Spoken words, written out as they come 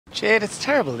Jade, it's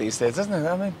terrible these days, isn't it?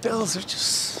 I mean, bills are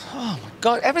just, oh my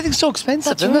God, everything's so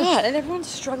expensive, That's isn't it? right, and everyone's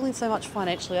struggling so much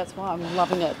financially. That's why I'm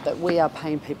loving it that we are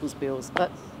paying people's bills.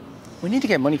 But We need to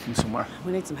get money from somewhere.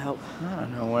 we need some help. I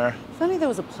don't know where. If only there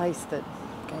was a place that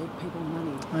gave people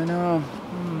money. I know.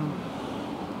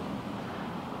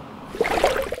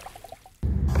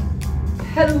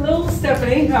 Hello,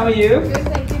 Stephanie. How are you? Good,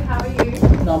 thank you. How are you?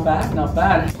 Not bad, not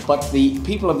bad. But the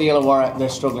people of the Illawarra, they're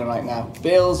struggling right now.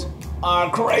 Bills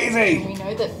are crazy. We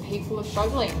know that people are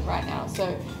struggling right now,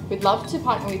 so we'd love to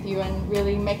partner with you and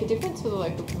really make a difference for the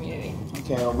local community.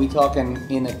 Okay, are we talking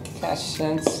in a cash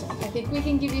sense? I think we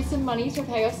can give you some money to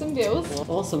pay off some bills,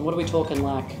 Awesome. What are we talking,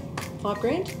 like $5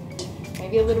 grand?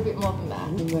 maybe a little bit more than that.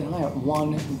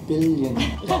 $1 billion.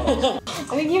 I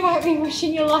think you might be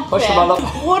wishing your life Push there. them all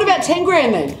up. What about 10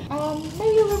 grand then?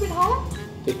 Maybe a little bit higher.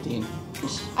 15.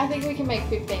 I think we can make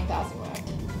 15,000 work.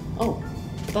 Oh,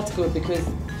 that's good because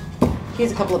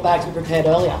here's a couple of bags we prepared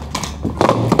earlier.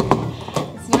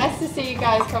 It's nice to see you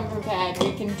guys come prepared.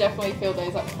 We can definitely fill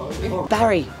those up for you.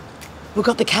 Barry, we've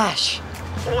got the cash.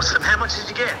 Awesome. How much did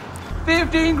you get?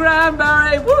 15 grand,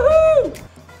 Barry. Woohoo!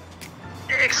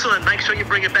 Excellent. Make sure you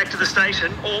bring it back to the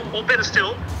station, or better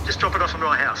still, just drop it off at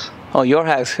my house. Oh, your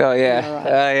house? Oh, yeah. All right.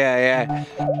 Oh, yeah,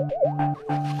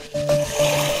 yeah.